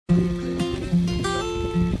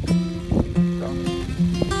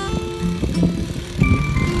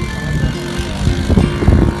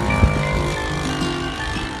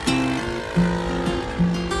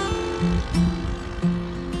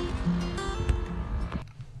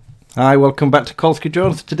Hi, welcome back to Kolsky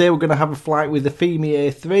Drones. Today we're going to have a flight with the Fimi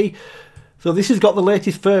A3. So this has got the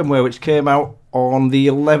latest firmware which came out on the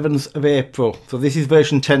 11th of April. So this is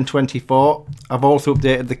version 1024. I've also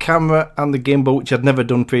updated the camera and the gimbal, which I'd never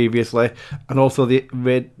done previously, and also the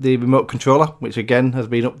remote controller, which again has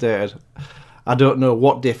been updated. I don't know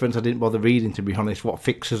what difference, I didn't bother reading to be honest, what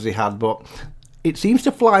fixes they had, but it seems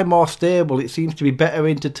to fly more stable. It seems to be better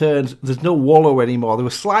into turns. There's no wallow anymore. There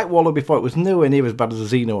was slight wallow before. It was nowhere near as bad as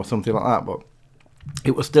a Xeno or something like that, but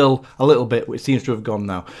it was still a little bit, which seems to have gone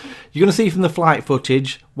now. You're going to see from the flight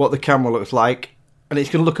footage what the camera looks like, and it's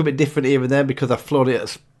going to look a bit different here and there because I've flown it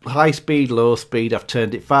at high speed, low speed, I've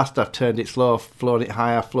turned it fast, I've turned it slow, I've flown it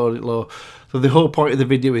high, I've flown it low. So the whole point of the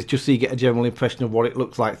video is just so you get a general impression of what it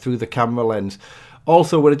looks like through the camera lens.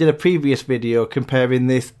 Also, when I did a previous video comparing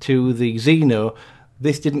this to the Xeno,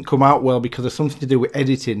 this didn't come out well because of something to do with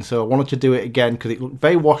editing, so I wanted to do it again because it looked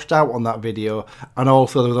very washed out on that video, and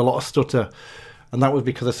also there was a lot of stutter, and that was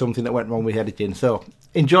because of something that went wrong with editing. So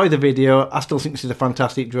enjoy the video. I still think this is a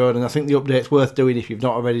fantastic drone, and I think the update's worth doing if you've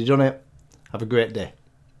not already done it. Have a great day.